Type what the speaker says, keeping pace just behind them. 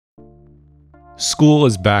School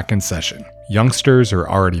is back in session. Youngsters are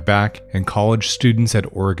already back, and college students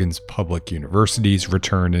at Oregon's public universities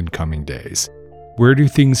return in coming days. Where do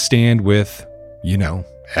things stand with,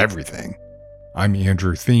 everything? I'm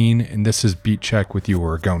Andrew Thien, and this is Beat Check with the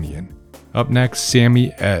Oregonian. Up next,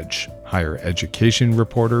 Sammy Edge, higher education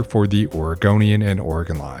reporter for the Oregonian and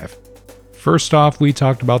Oregon Live. First off, we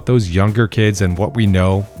talked about those younger kids and what we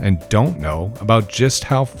know and don't know about just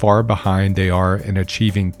how far behind they are in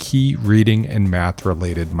achieving key reading and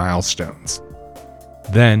math-related milestones.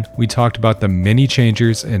 Then, we talked about the many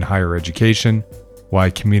changes in higher education, why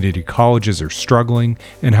community colleges are struggling,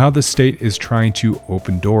 and how the state is trying to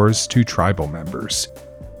open doors to tribal members.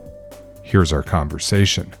 Here's our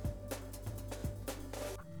conversation.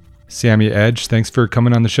 Sammy Edge, thanks for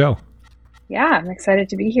coming on the show. Yeah, I'm excited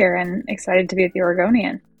to be here and excited to be at the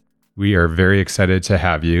Oregonian. We are very excited to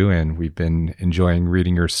have you, and we've been enjoying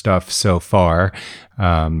reading your stuff so far.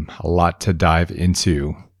 A lot to dive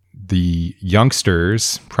into. The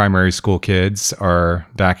youngsters, primary school kids, are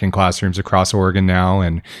back in classrooms across Oregon now,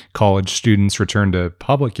 and college students return to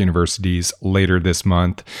public universities later this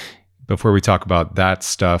month. Before we talk about that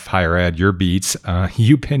stuff, higher ed, your beats,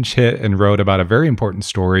 you pinch hit and wrote about a very important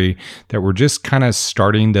story that we're just kind of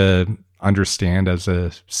starting to understand as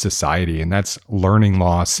a society, and that's learning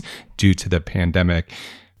loss due to the pandemic.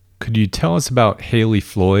 Could you tell us about Haley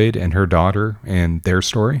Floyd and her daughter and their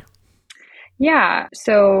story? Yeah,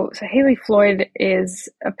 so Haley Floyd is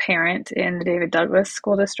a parent in the David Douglas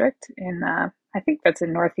School District in, I think that's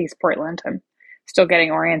in Northeast Portland. I'm still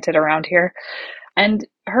getting oriented around here. And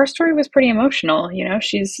her story was pretty emotional.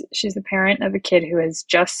 She's the parent of a kid who has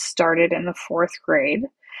just started in the fourth grade.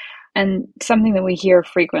 And something that we hear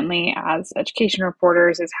frequently as education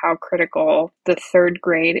reporters is how critical the third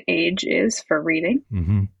grade age is for reading.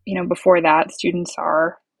 Mm-hmm. Before that, students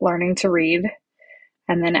are learning to read.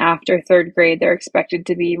 And then after third grade, they're expected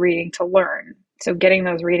to be reading to learn. So getting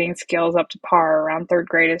those reading skills up to par around third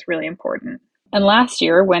grade is really important. And last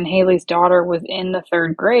year, when Haley's daughter was in the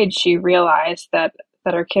third grade, she realized that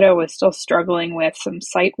her kiddo was still struggling with some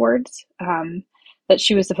sight words that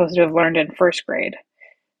she was supposed to have learned in first grade.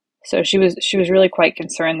 So she was really quite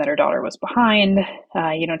concerned that her daughter was behind,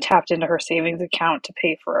 tapped into her savings account to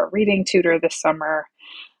pay for a reading tutor this summer,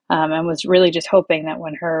 and was really just hoping that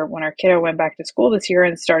when her kiddo went back to school this year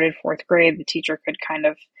and started fourth grade, the teacher could kind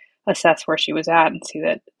of assess where she was at and see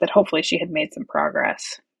that hopefully she had made some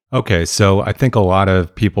progress. Okay, so I think a lot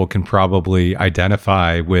of people can probably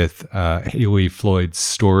identify with Haley Floyd's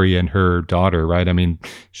story and her daughter, right? I mean,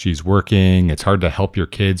 she's working. It's hard to help your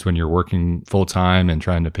kids when you're working full time and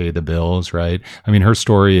trying to pay the bills, right? I mean, her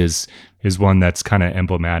story is one that's kind of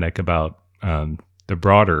emblematic about the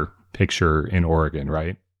broader picture in Oregon,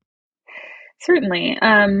 right? Certainly.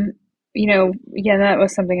 That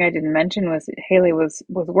was something I didn't mention was Haley was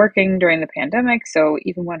working during the pandemic. So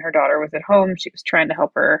even when her daughter was at home, she was trying to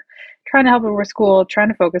help her with school, trying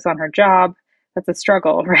to focus on her job. That's a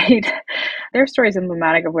struggle, right? Their story is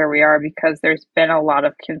emblematic of where we are because there's been a lot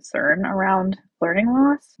of concern around learning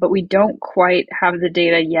loss, but we don't quite have the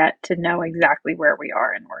data yet to know exactly where we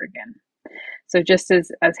are in Oregon. So just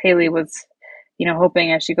as Haley was,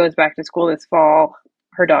 hoping as she goes back to school this fall,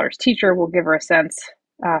 her daughter's teacher will give her a sense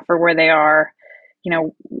for where they are.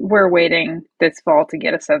 We're waiting this fall to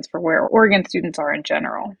get a sense for where Oregon students are in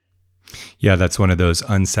general. Yeah, that's one of those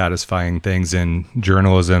unsatisfying things in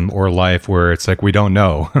journalism or life where it's like, we don't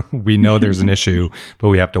know. We know there's an issue, but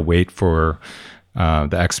we have to wait for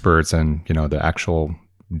the experts and, the actual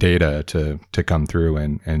data to come through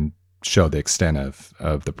and show the extent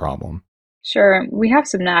of the problem. Sure. We have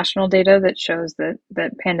some national data that shows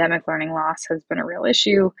that pandemic learning loss has been a real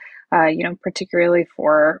issue, particularly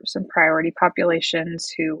for some priority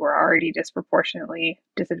populations who were already disproportionately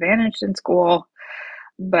disadvantaged in school.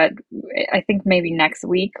 But I think maybe next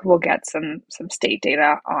week we'll get some state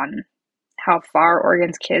data on how far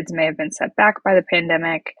Oregon's kids may have been set back by the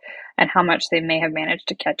pandemic and how much they may have managed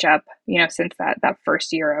to catch up, since that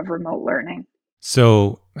first year of remote learning.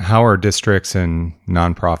 So how are districts and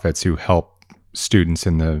nonprofits who help students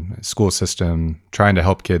in the school system trying to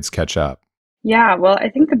help kids catch up? Yeah, well, I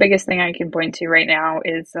think the biggest thing I can point to right now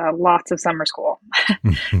is lots of summer school.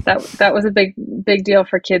 That was a big deal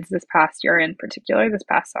for kids this past year, in particular this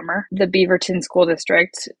past summer. The Beaverton School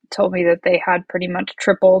District told me that they had pretty much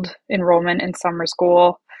tripled enrollment in summer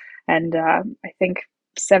school, and I think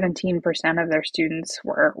 17% of their students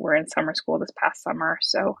were in summer school this past summer.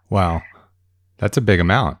 So wow, that's a big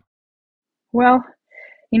amount. Well,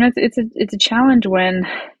 it's a challenge when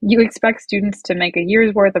you expect students to make a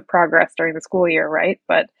year's worth of progress during the school year, right?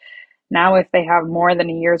 But now if they have more than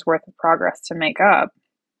a year's worth of progress to make up,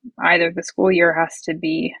 either the school year has to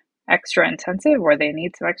be extra intensive or they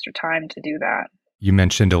need some extra time to do that. You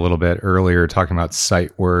mentioned a little bit earlier talking about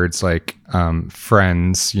sight words like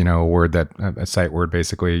friends, a word that a sight word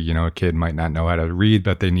basically, a kid might not know how to read,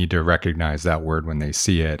 but they need to recognize that word when they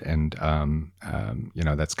see it. And,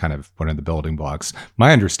 that's kind of one of the building blocks.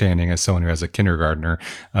 My understanding as someone who has a kindergartner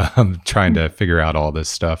trying to figure out all this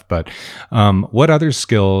stuff. But what other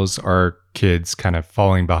skills are kids kind of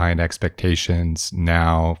falling behind expectations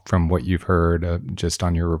now from what you've heard just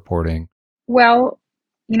on your reporting? Well,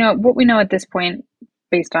 what we know at this point,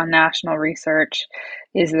 based on national research,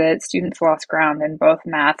 is that students lost ground in both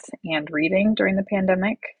math and reading during the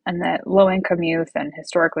pandemic, and that low income youth and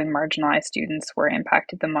historically marginalized students were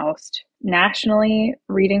impacted the most. Nationally,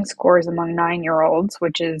 reading scores among 9-year olds,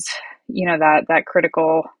 which is, that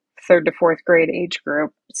critical third to fourth grade age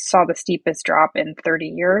group, saw the steepest drop in 30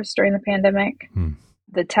 years during the pandemic.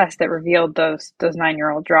 The test that revealed those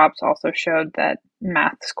 9-year-old drops also showed that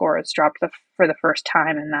math scores dropped for the first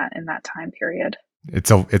time in that time period.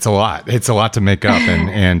 It's a lot. It's a lot to make up,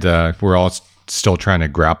 and we're all still trying to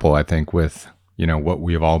grapple, I think, with what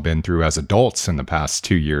we've all been through as adults in the past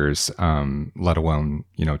 2 years, let alone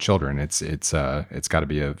children. It's got to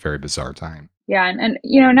be a very bizarre time. Yeah, and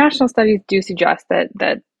national studies do suggest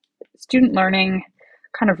that student learning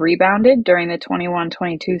kind of rebounded during the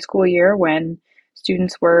 21-22 school year when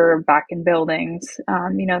students were back in buildings.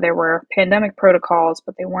 There were pandemic protocols,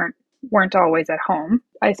 but they weren't always at home.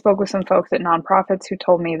 I spoke with some folks at nonprofits who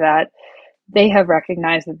told me that they have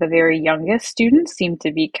recognized that the very youngest students seem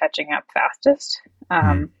to be catching up fastest.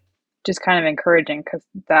 Just kind of encouraging because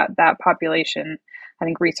that population, I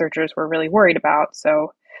think researchers were really worried about.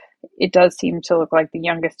 So it does seem to look like the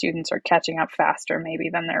youngest students are catching up faster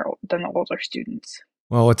maybe than the older students.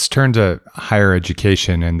 Well, let's turn to higher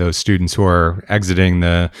education and those students who are exiting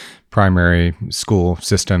the primary school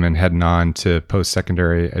system and heading on to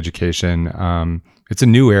post-secondary education. It's a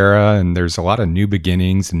new era, and there's a lot of new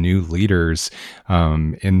beginnings and new leaders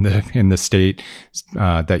in the state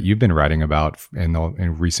that you've been writing about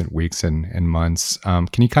in recent weeks and months.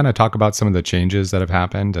 Can you kind of talk about some of the changes that have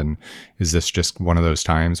happened? And is this just one of those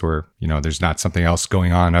times where there's not something else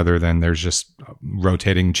going on other than there's just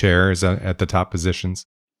rotating chairs at the top positions?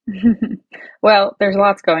 Well, there's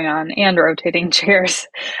lots going on and rotating chairs.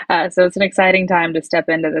 So it's an exciting time to step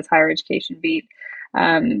into this higher education beat.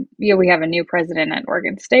 We have a new president at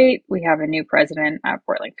Oregon State. We have a new president at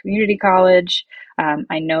Portland Community College.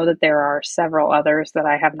 I know that there are several others that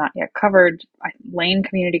I have not yet covered. Lane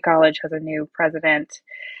Community College has a new president.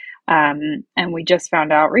 And we just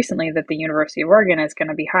found out recently that the University of Oregon is going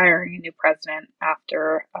to be hiring a new president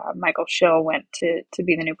after Michael Schill went to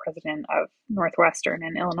be the new president of Northwestern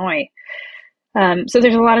in Illinois. So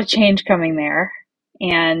there's a lot of change coming there.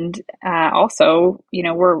 And also,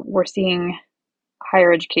 we're seeing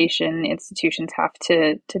higher education institutions have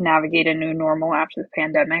to navigate a new normal after the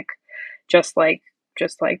pandemic, just like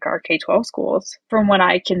our K-12 schools. From what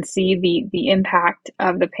I can see, the impact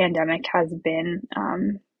of the pandemic has been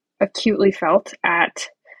acutely felt at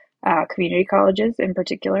community colleges in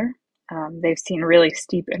particular. They've seen really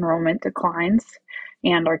steep enrollment declines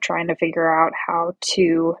and are trying to figure out how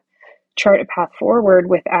to chart a path forward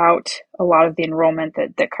without a lot of the enrollment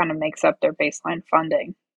that kind of makes up their baseline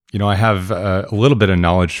funding. I have a little bit of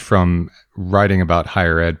knowledge from writing about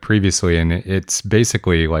higher ed previously, and it's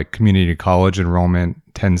basically like community college enrollment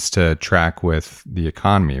tends to track with the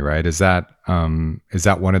economy, right? Is that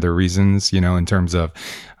one of the reasons, in terms of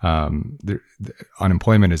the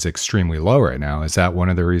unemployment is extremely low right now? Is that one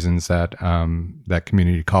of the reasons that that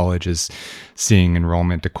community college is seeing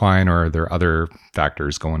enrollment decline, or are there other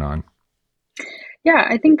factors going on? Yeah,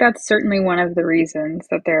 I think that's certainly one of the reasons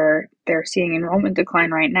that they're seeing enrollment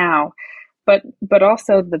decline right now. But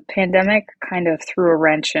also the pandemic kind of threw a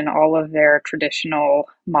wrench in all of their traditional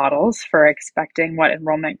models for expecting what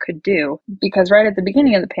enrollment could do. Because right at the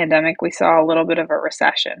beginning of the pandemic, we saw a little bit of a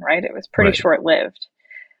recession, right? It was pretty Right. short-lived.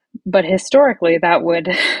 But historically, that would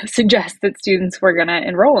suggest that students were going to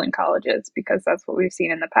enroll in colleges because that's what we've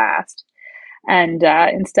seen in the past. And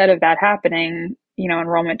instead of that happening,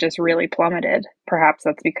 enrollment just really plummeted. Perhaps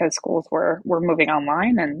that's because schools were moving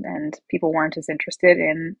online and people weren't as interested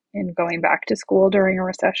in going back to school during a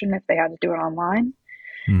recession if they had to do it online.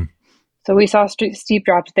 Hmm. So we saw steep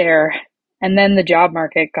drops there. And then the job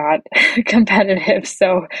market got competitive.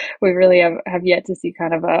 So we really have yet to see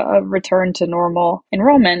kind of a return to normal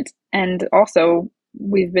enrollment. And also,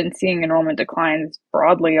 we've been seeing enrollment declines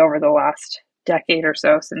broadly over the last decade or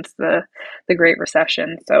so since the Great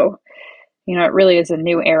Recession. So, it really is a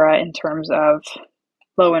new era in terms of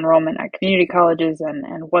low enrollment at community colleges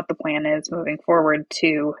and what the plan is moving forward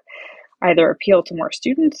to either appeal to more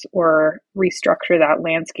students or restructure that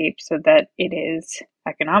landscape so that it is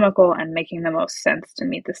economical and making the most sense to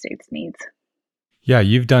meet the state's needs. Yeah,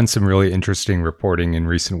 you've done some really interesting reporting in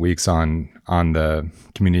recent weeks on the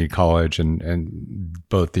community college and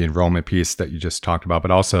both the enrollment piece that you just talked about,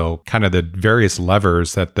 but also kind of the various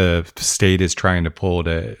levers that the state is trying to pull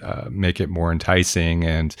to make it more enticing.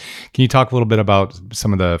 And can you talk a little bit about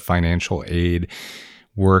some of the financial aid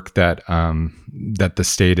work that that the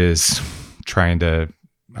state is trying to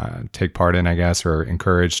take part in, I guess, or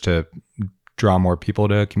encourage to draw more people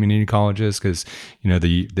to community colleges? Because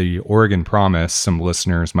the Oregon Promise, some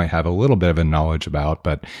listeners might have a little bit of a knowledge about,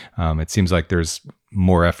 but it seems like there's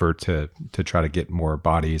more effort to try to get more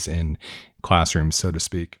bodies in classrooms, so to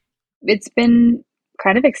speak. It's been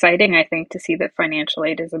kind of exciting, I think, to see that financial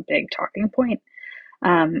aid is a big talking point.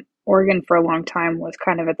 Oregon for a long time was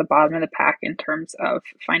kind of at the bottom of the pack in terms of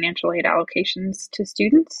financial aid allocations to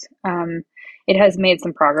students. It has made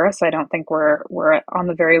some progress. I don't think we're on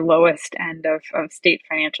the very lowest end of state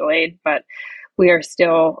financial aid, but we are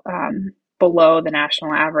still below the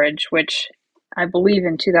national average, which I believe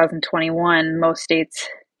in 2021, most states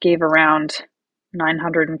gave around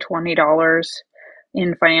 $920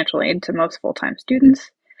 in financial aid to most full-time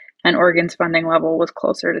students, and Oregon's funding level was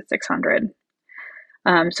closer to 600.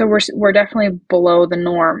 So we're definitely below the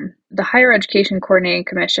norm. The Higher Education Coordinating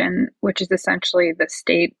Commission, which is essentially the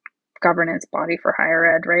state governance body for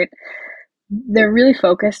higher ed, right? They're really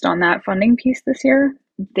focused on that funding piece this year.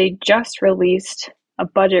 They just released a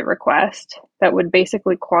budget request that would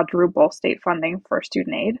basically quadruple state funding for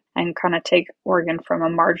student aid and kind of take Oregon from a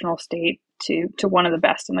marginal state to one of the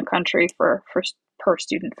best in the country for per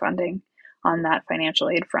student funding on that financial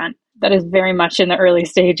aid front. That is very much in the early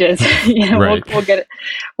stages. Right.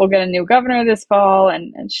 We'll get a new governor this fall,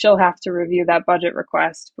 and she'll have to review that budget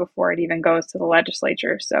request before it even goes to the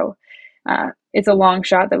legislature. So it's a long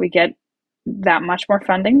shot that we get that much more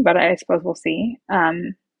funding, but I suppose we'll see.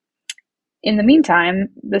 In the meantime,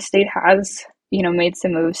 the state has made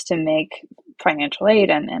some moves to make financial aid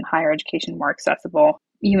and higher education more accessible.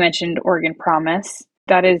 You mentioned Oregon Promise.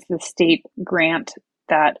 That is the state grant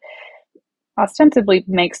that ostensibly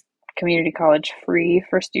makes community college free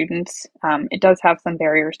for students. It does have some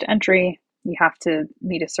barriers to entry. You have to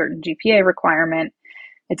meet a certain GPA requirement.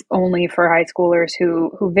 It's only for high schoolers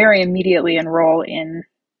who very immediately enroll in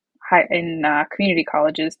community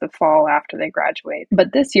colleges the fall after they graduate.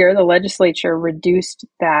 But this year, the legislature reduced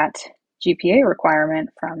that GPA requirement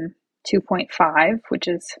from 2.5, which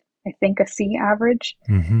is, I think, a C average,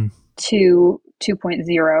 to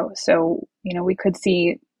 2.0. So, we could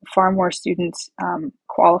see far more students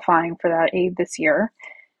qualifying for that aid this year.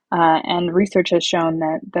 And research has shown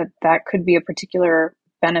that could be a particular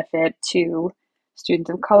benefit to students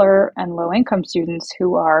of color and low-income students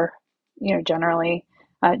who are, generally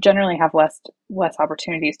have less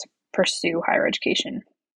opportunities to pursue higher education.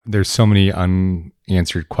 There's so many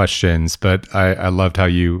unanswered questions, but I loved how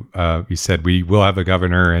you said we will have a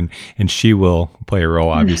governor and she will play a role.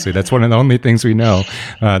 Obviously, that's one of the only things we know.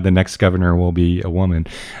 The next governor will be a woman.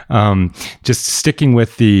 Just sticking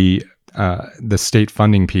with the state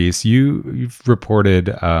funding piece, you've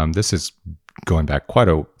reported. This is going back quite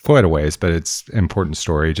a ways, but it's an important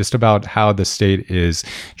story just about how the state is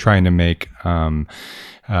trying to make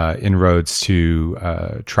inroads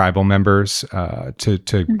to tribal members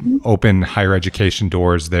to open higher education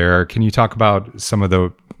doors there. Can you talk about some of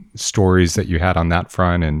the stories that you had on that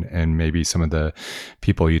front and maybe some of the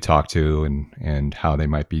people you talked to and how they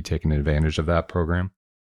might be taking advantage of that program?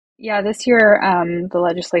 Yeah, this year the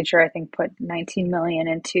legislature, I think, put $19 million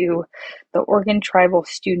into the Oregon Tribal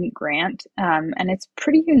Student Grant, and it's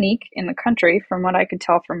pretty unique in the country from what I could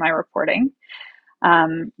tell from my reporting.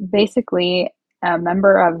 Basically, a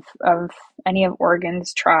member of any of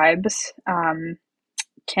Oregon's tribes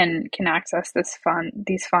can access these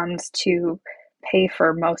funds to pay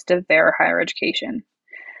for most of their higher education,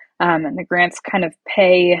 and the grants kind of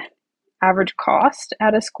pay average cost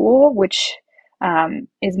at a school, which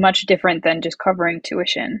is much different than just covering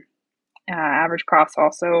tuition. Average cost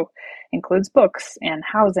also includes books and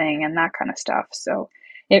housing and that kind of stuff. So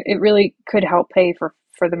it really could help pay for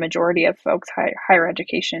the majority of folks' higher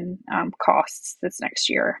education costs this next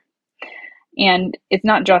year. And it's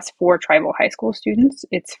not just for tribal high school students.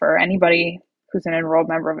 It's for anybody who's an enrolled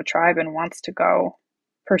member of a tribe and wants to go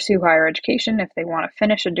pursue higher education if they want to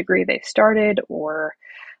finish a degree they started, or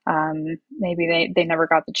maybe they never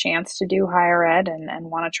got the chance to do higher ed and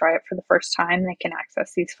want to try it for the first time. They can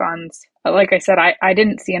access these funds. But like I said, I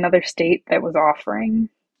didn't see another state that was offering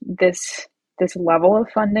this this level of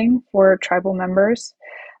funding for tribal members.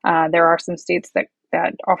 There are some states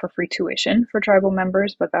that offer free tuition for tribal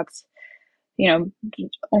members, but that's,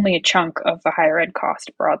 only a chunk of the higher ed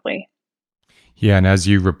cost broadly. Yeah, and as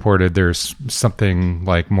you reported, there's something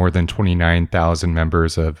like more than 29,000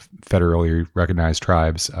 members of federally recognized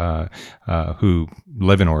tribes who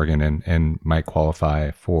live in Oregon and might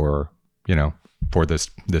qualify for, for this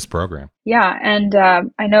program. Yeah, and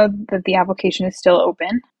I know that the application is still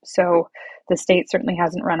open, so the state certainly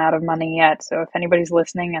hasn't run out of money yet. So if anybody's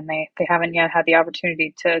listening and they haven't yet had the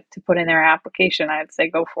opportunity to put in their application, I'd say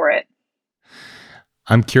go for it.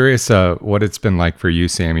 I'm curious what it's been like for you,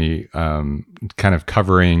 Sammy, kind of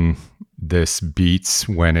covering this beats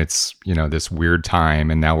when it's, this weird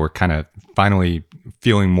time. And now we're kind of finally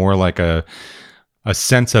feeling more like a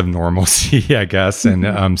sense of normalcy, I guess.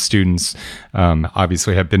 And students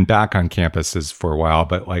obviously have been back on campuses for a while.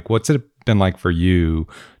 But like, what's it been like for you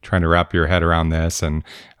trying to wrap your head around this and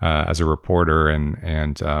as a reporter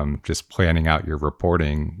and just planning out your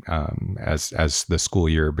reporting as the school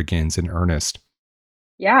year begins in earnest?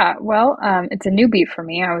 Yeah, well, it's a new beat for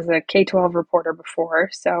me. I was a K-12 reporter before,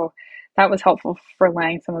 so that was helpful for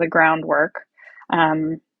laying some of the groundwork.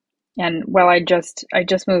 And while I just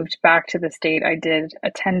moved back to the state, I did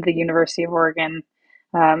attend the University of Oregon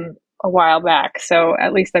a while back, so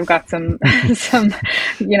at least I've got some some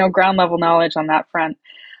ground level knowledge on that front.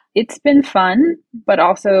 It's been fun, but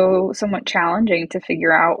also somewhat challenging to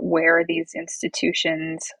figure out where these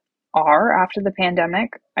institutions are after the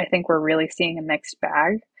pandemic. I think we're really seeing a mixed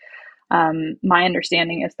bag. My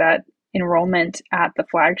understanding is that enrollment at the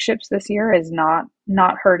flagships this year is not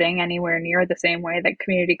hurting anywhere near the same way that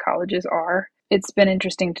community colleges are. It's been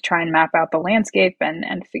interesting to try and map out the landscape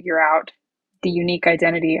and figure out the unique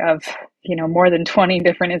identity of, more than 20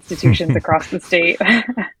 different institutions across the state.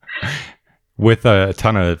 With a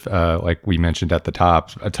ton of, like we mentioned at the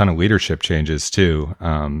top, a ton of leadership changes too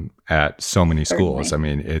at so many schools.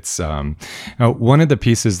 Certainly. I mean, it's one of the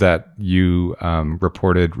pieces that you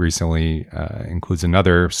reported recently includes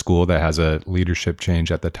another school that has a leadership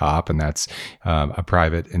change at the top, and that's a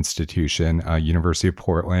private institution, University of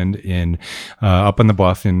Portland in up on the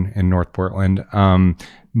bluff in North Portland.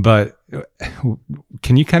 But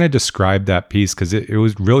can you kind of describe that piece? Because it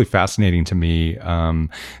was really fascinating to me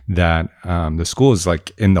that the school is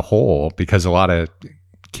like in the hole because a lot of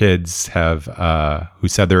kids have who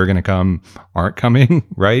said they were going to come aren't coming,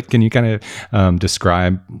 right? Can you kind of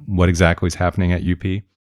describe what exactly is happening at UP?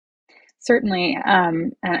 Certainly,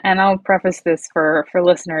 and I'll preface this for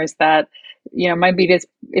listeners that my beat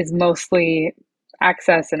is mostly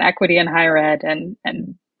access and equity in higher ed and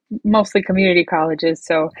mostly community colleges.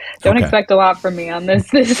 So don't expect a lot from me on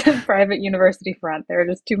this private university front. There are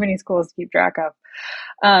just too many schools to keep track of.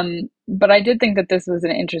 But I did think that this was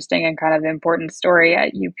an interesting and kind of important story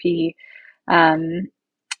at UP.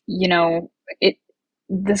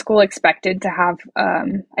 The school expected to have,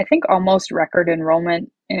 I think, almost record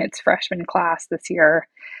enrollment in its freshman class this year.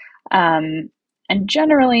 And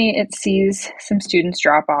generally, it sees some students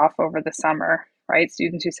drop off over the summer, right?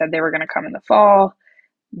 Students who said they were going to come in the fall.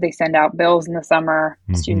 They send out bills in the summer.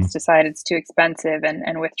 Mm-hmm. Students decide it's too expensive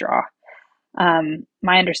and withdraw.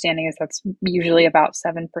 My understanding is that's usually about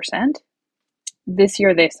 7%. This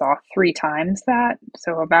year they saw 3 times that.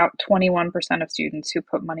 So about 21% of students who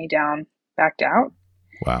put money down backed out.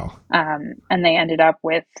 Wow. And they ended up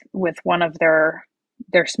with one of their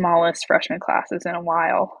smallest freshman classes in a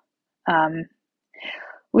while.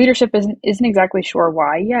 Leadership isn't exactly sure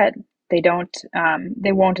why yet. They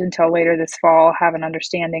won't until later this fall have an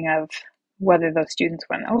understanding of whether those students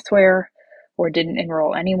went elsewhere or didn't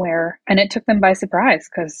enroll anywhere. And it took them by surprise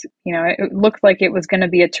because, it looked like it was going to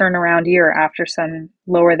be a turnaround year after some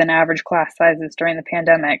lower than average class sizes during the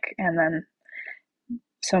pandemic. And then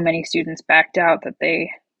so many students backed out that they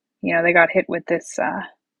got hit with this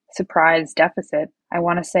surprise deficit. I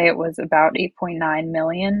want to say it was about 8.9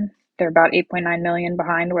 million. They're about 8.9 million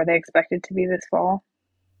behind where they expected to be this fall.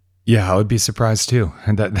 Yeah, I would be surprised too.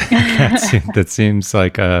 And that seems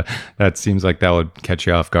like that would catch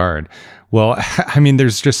you off guard. Well, I mean,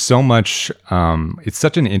 there's just so much. It's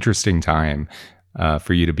such an interesting time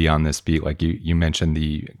for you to be on this beat. Like you mentioned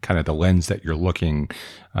the kind of the lens that you're looking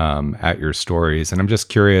at your stories, and I'm just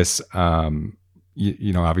curious.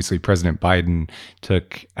 Obviously, President Biden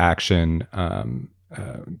took action a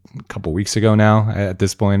couple weeks ago now. At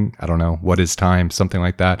this point, I don't know what is time, something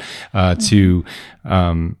like that, to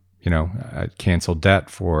cancel debt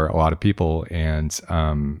for a lot of people and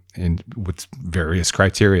with various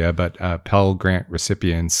criteria, but Pell Grant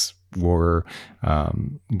recipients were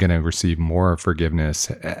going to receive more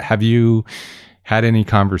forgiveness. Have you had any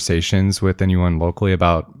conversations with anyone locally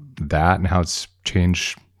about that and how it's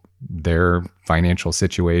changed their financial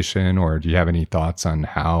situation? Or do you have any thoughts on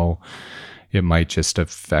how it might just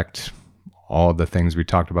affect all the things we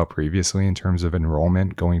talked about previously in terms of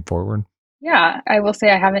enrollment going forward? Yeah, I will say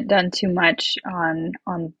I haven't done too much on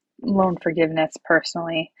loan forgiveness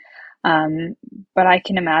personally. Um, but I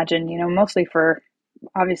can imagine, mostly for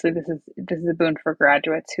obviously this is a boon for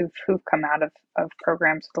graduates who've come out of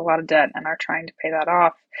programs with a lot of debt and are trying to pay that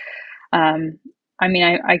off. Um, I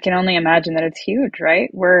mean, I can only imagine that it's huge, right?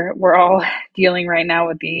 We're all dealing right now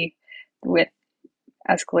with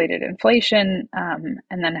escalated inflation, and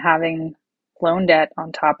then having loan debt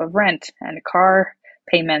on top of rent and car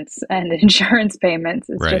payments and insurance payments.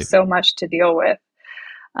 It's Right. just so much to deal with.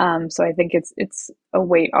 So I think it's a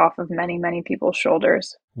weight off of many people's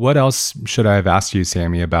shoulders. What else should I have asked you,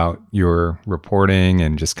 Sammy, about your reporting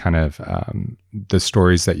and just kind of the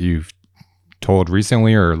stories that you've told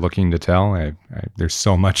recently or looking to tell? There's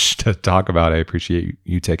so much to talk about. I appreciate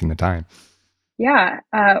you taking the time. Yeah.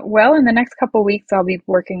 Well, in the next couple weeks, I'll be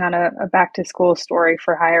working on a back to school story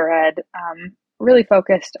for higher ed, really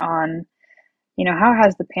focused on, how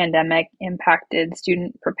has the pandemic impacted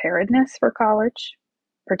student preparedness for college,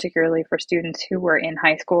 particularly for students who were in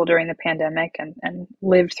high school during the pandemic and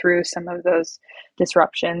lived through some of those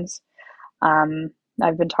disruptions. Um,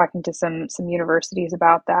 I've been talking to some universities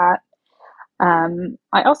about that.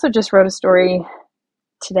 I also just wrote a story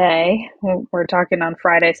today. We're talking on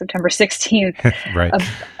Friday, September 16th, Right.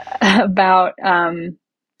 about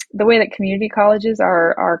the way that community colleges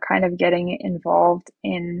are kind of getting involved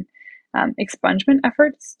in expungement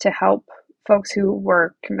efforts to help folks who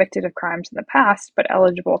were convicted of crimes in the past but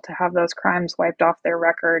eligible to have those crimes wiped off their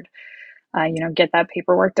record, get that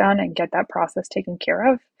paperwork done and get that process taken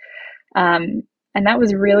care of. And that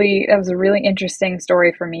was a really interesting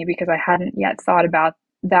story for me because I hadn't yet thought about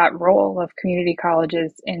that role of community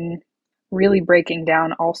colleges in really breaking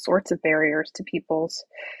down all sorts of barriers to people's,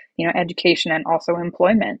 education and also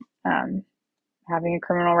employment. Having a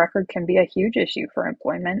criminal record can be a huge issue for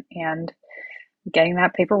employment, and getting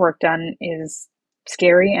that paperwork done is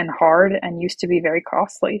scary and hard and used to be very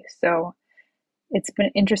costly. So it's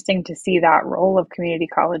been interesting to see that role of community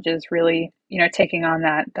colleges really, taking on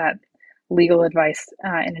that legal advice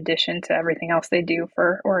in addition to everything else they do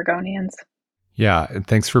for Oregonians. Yeah, and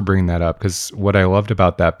thanks for bringing that up because what I loved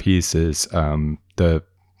about that piece is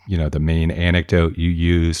the main anecdote you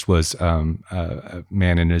used was a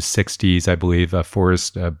man in his 60s, I believe,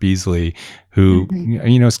 Forrest Beasley, who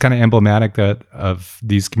Mm-hmm. is kind of emblematic that of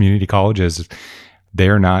these community colleges.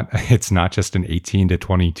 They're not. It's not just an 18 to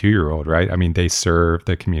 22-year-old, right? I mean, they serve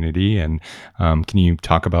the community. And can you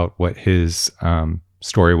talk about what his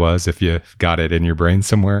story was, if you got it in your brain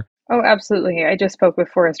somewhere? Oh, absolutely. I just spoke with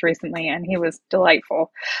Forrest recently, and he was delightful.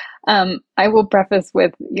 I will preface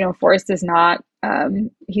with, Forrest is not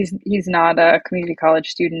he's not a community college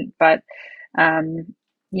student, but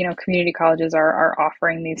community colleges are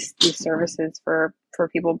offering these services for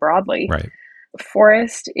people broadly. Right.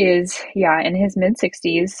 Forrest is, in his mid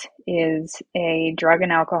 60s, is a drug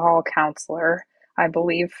and alcohol counselor, I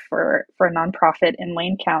believe, for a nonprofit in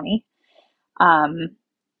Lane County. Um,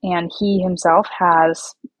 and he himself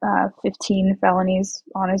has 15 felonies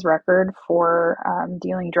on his record for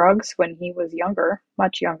dealing drugs when he was younger,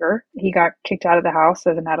 much younger. He got kicked out of the house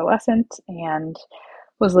as an adolescent and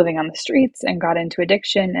was living on the streets and got into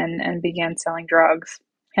addiction and began selling drugs,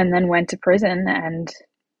 and then went to prison and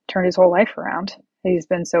turned his whole life around. He's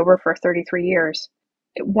been sober for 33 years.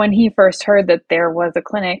 When he first heard that there was a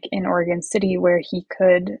clinic in Oregon City where he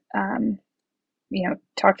could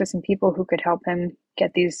talk to some people who could help him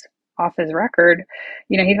get these off his record,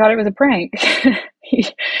 he thought it was a prank.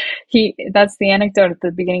 he that's the anecdote at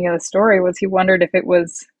the beginning of the story, was he wondered if it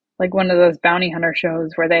was like one of those bounty hunter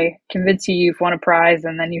shows where they convince you've won a prize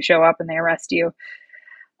and then you show up and they arrest you.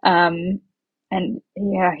 And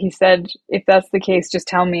yeah, he said, if that's the case, just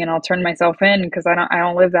tell me and I'll turn myself in because I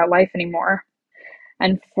don't live that life anymore.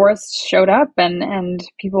 And Forrest showed up, and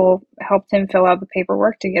people helped him fill out the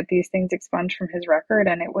paperwork to get these things expunged from his record.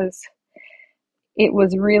 And it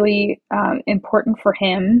was really important for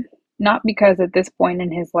him, not because at this point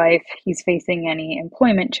in his life he's facing any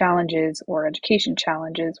employment challenges or education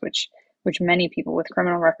challenges, which many people with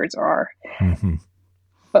criminal records are. Mm-hmm.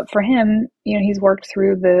 But for him, he's worked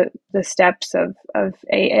through the steps of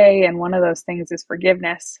AA, and one of those things is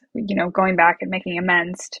forgiveness. Going back and making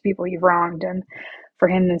amends to people you've wronged. And for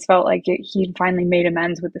him, this felt like he'd finally made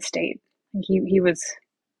amends with the state. He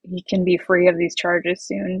can be free of these charges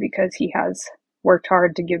soon because he has worked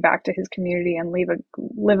hard to give back to his community and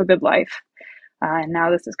live a good life. And now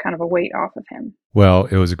this is kind of a weight off of him. Well,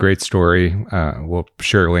 it was a great story. We'll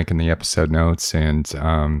share a link in the episode notes. And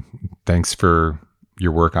thanks for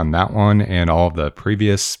your work on that one and all of the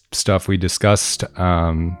previous stuff we discussed.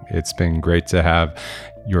 It's been great to have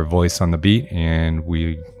your voice on the beat, and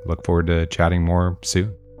we look forward to chatting more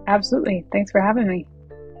soon. Absolutely. Thanks for having me.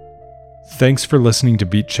 Thanks for listening to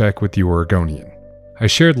Beat Check with the Oregonian. I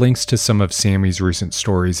shared links to some of Sammy's recent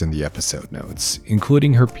stories in the episode notes,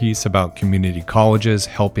 including her piece about community colleges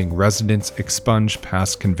helping residents expunge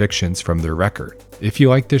past convictions from their record. If you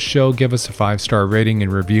like this show, give us a 5-star rating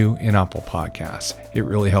and review in Apple Podcasts. It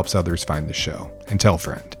really helps others find the show. And tell a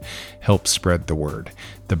friend. Help spread the word.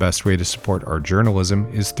 The best way to support our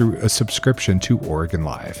journalism is through a subscription to Oregon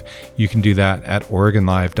Live. You can do that at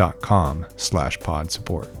OregonLive.com/pod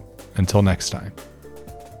support. Until next time.